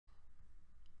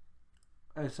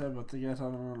I said about the guys, I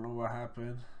don't know what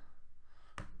happened,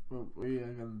 but we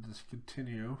are gonna just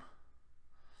continue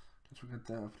because we got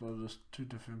to upload just 2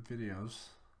 different videos.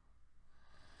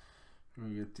 We're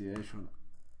gonna get the iPhone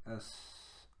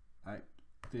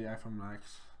the iPhone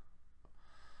Max.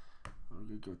 I'm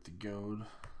gonna go with the gold.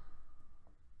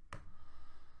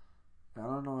 I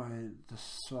don't know why the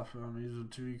software I'm using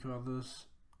to record this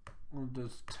only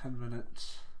does 10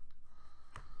 minutes.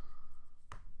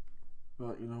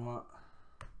 But you know what?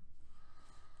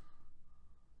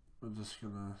 We're just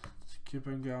gonna keep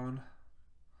on going.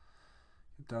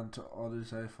 Get down to all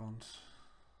these iPhones.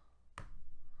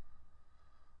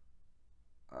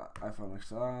 iPhone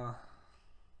XR.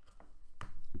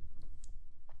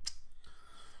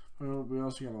 We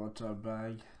also got a WhatsApp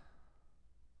bag.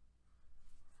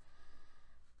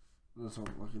 This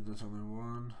one, look at this, only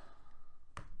one.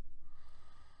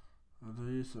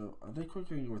 So I think we're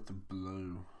going with the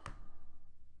blue.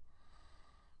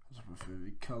 That's my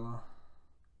favorite color.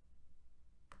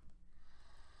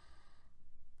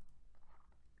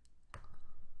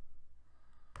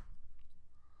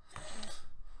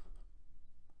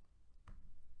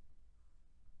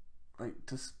 Like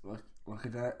just look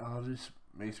at that. Oh, this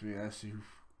makes me actually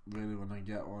really want to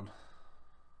get one.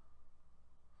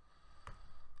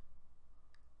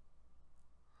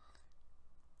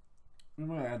 We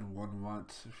might add one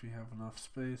once if we have enough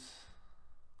space.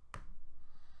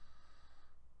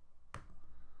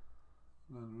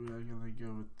 Then we are gonna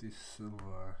go with the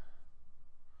silver.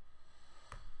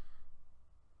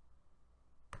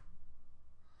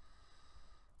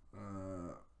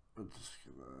 We're just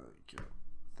gonna get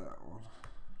that one.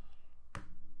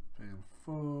 Pay in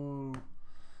full.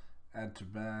 Add to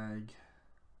bag.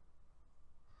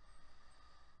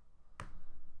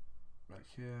 Back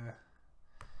here.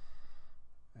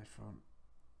 iPhone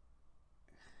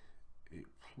 8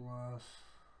 Plus.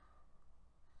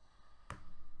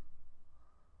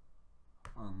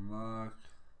 Unlock.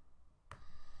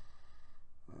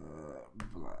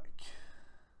 Black.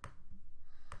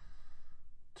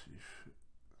 T-shirt.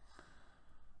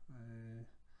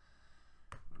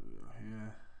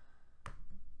 Here.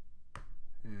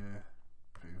 Here.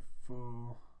 Pay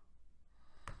full.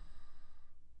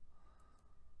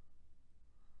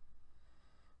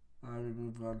 Now we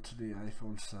move on to the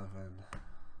iPhone 7.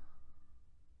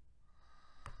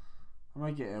 I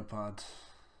might get AirPods.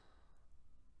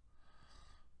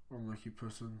 One lucky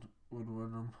person would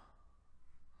win them.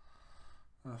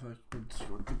 If I could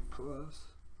sort the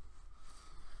plus.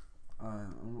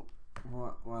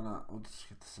 Why not? We'll just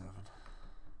get the 7.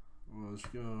 Rose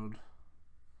gold.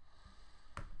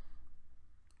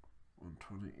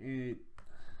 128.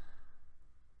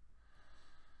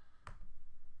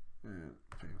 And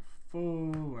pay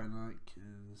full. Why not?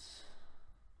 Cause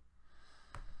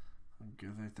I'm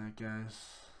good like that, guys.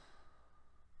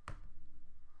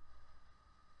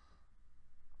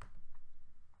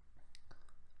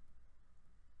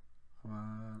 Come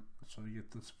on, let's try to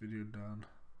get this video done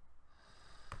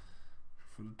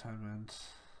before the time ends.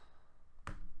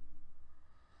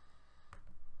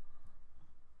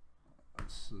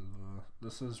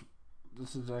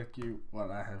 This is actually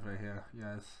what I have right here,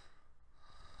 guys.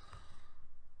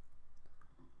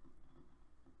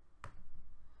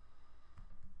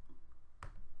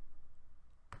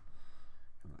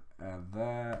 Add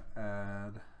that,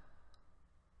 add.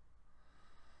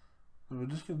 And we're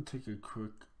just gonna take a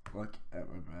quick look at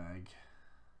my bag.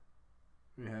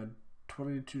 We had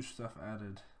 22 stuff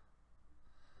added.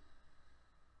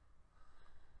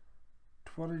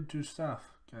 22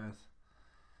 stuff, guys.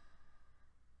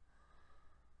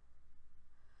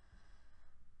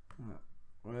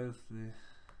 Where's the...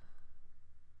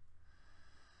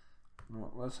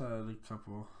 No, let's add a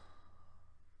couple.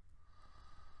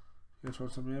 You guys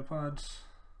want some AirPods?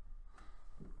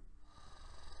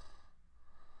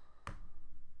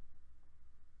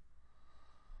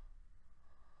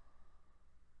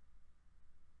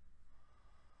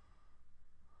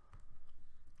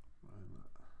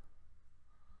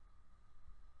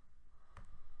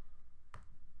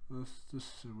 Let's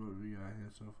just see what we got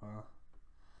here so far.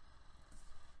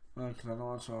 Because I don't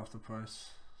want to show off the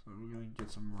price, so we're gonna get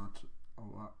some watches,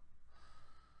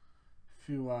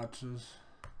 few watches.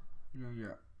 We're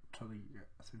gonna try to get,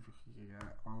 I think we can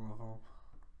get all of them.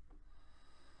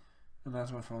 And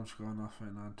that's my phone's going off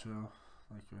right now too,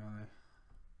 like really.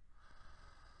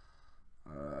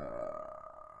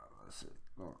 Let's see,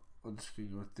 well, we'll just go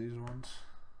with these ones.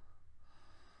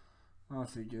 I don't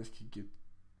think you guys could get.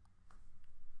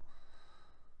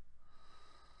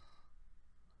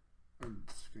 I'm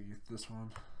just gonna get this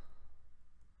one.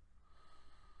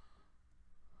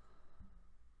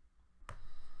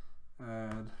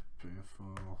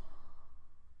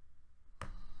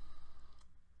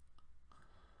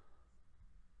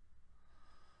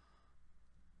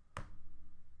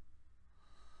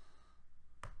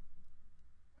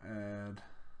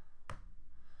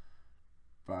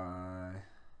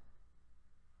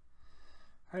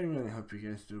 hope you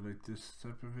guys do like this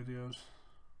type of videos.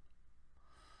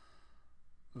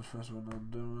 The first one I'm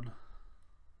doing.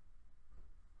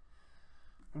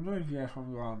 I don't know if you guys want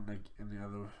to go on like any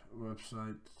other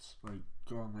websites, like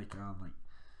go on like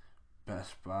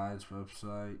Best Buy's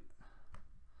website.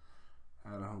 I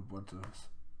had a whole bunch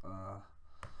of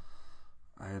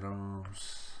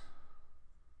items.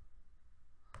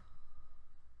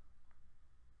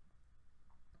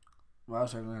 Well,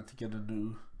 I'm gonna have to get a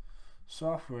new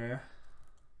software.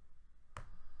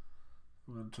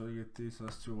 I'm gonna try to get these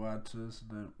last 2 watches,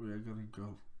 and then we're gonna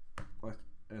go like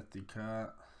at the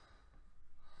cart.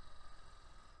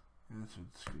 That's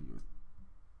what's gonna go.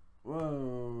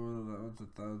 Whoa, that was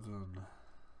 1,000.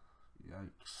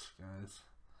 Yikes, guys.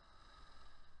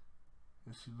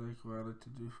 Guess you like what I like to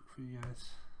do for you guys.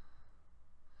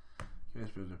 You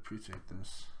guys better appreciate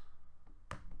this.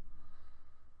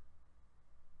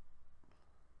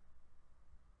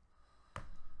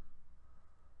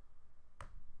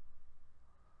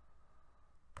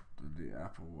 The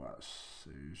Apple Watch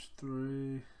Series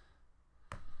 3.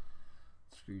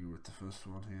 Let's go with the first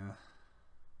one here.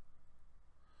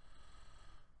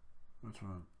 Which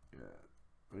one? Yeah,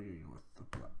 we're going with the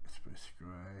black space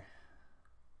gray.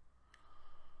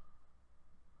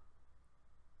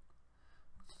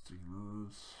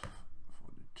 Signals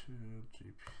 42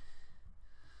 GP.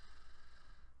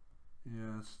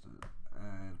 Yeah, it's the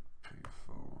add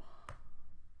painful.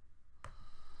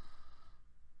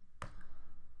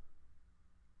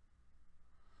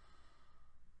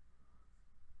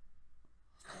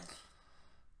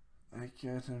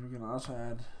 Okay, so we're gonna also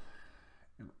add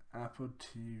an Apple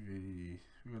TV.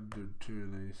 We're gonna do 2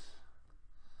 of these.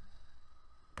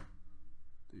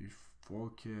 The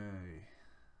 4K.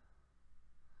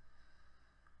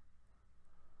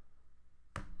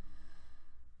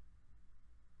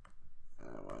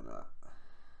 Why not?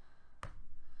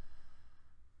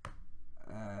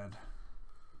 Add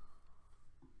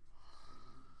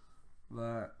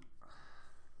that.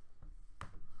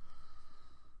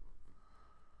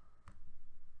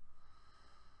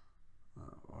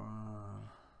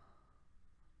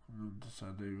 I'm going to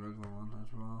decide the regular one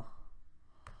as well.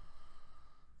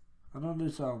 I don't do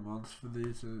sell months for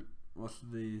these. Most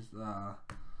of these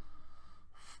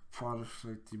products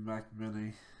like the Mac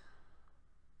Mini.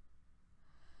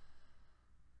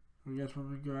 You guys want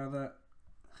me to go add that?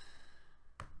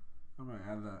 I might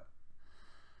add that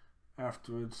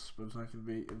afterwards, but it's not going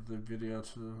to be in the video.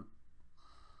 So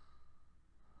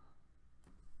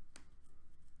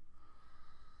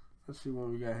let's see what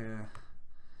we got here.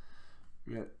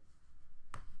 We got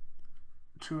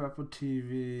 2 Apple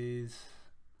TVs,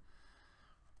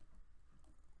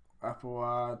 Apple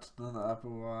Watch, another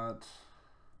Apple Watch.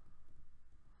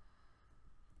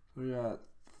 So we got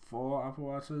 4 Apple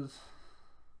Watches.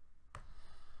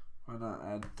 Why not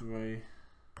add 3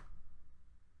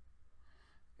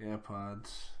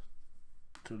 AirPods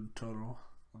to the total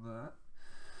on that?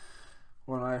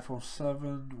 1 iPhone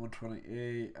 7,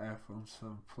 128, iPhone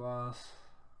 7 Plus,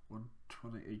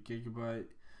 128 gigabyte,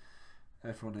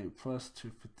 iPhone 8 Plus,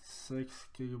 256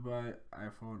 gigabyte,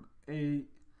 iPhone 8,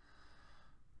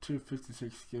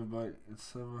 256 gigabyte in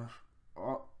silver,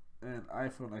 and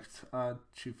iPhone XR,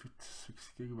 256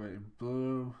 gigabyte in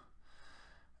blue,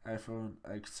 iPhone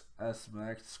XS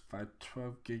Max,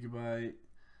 512 gigabyte,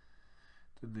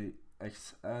 then the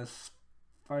XS,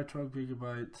 512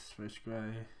 gigabyte, space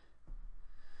gray,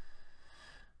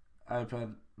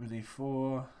 iPad Mini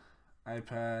 4,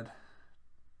 iPad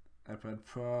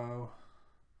Pro,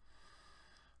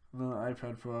 another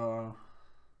iPad Pro,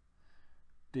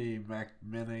 the Mac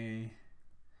Mini,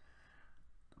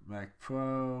 Mac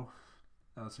Pro,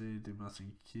 also the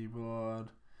mousing keyboard,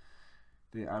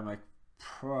 the iMac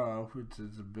Pro, which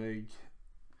is a big,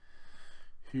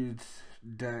 huge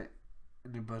dent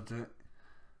in the budget,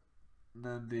 and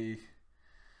then the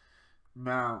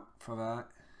mount for that.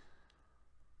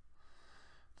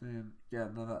 Then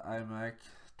get another iMac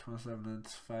 27-inch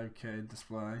 5K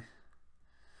display,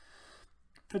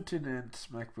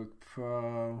 15-inch MacBook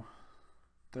Pro,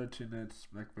 13-inch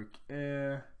MacBook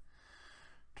Air,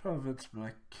 12-inch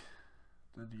Mac.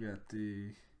 Then you got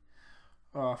the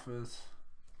Office,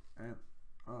 and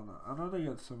I don't know. I know they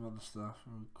got some other stuff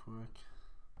real quick.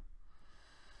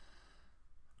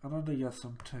 I know they got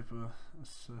some type of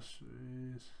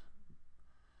accessories.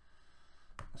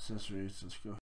 Let's go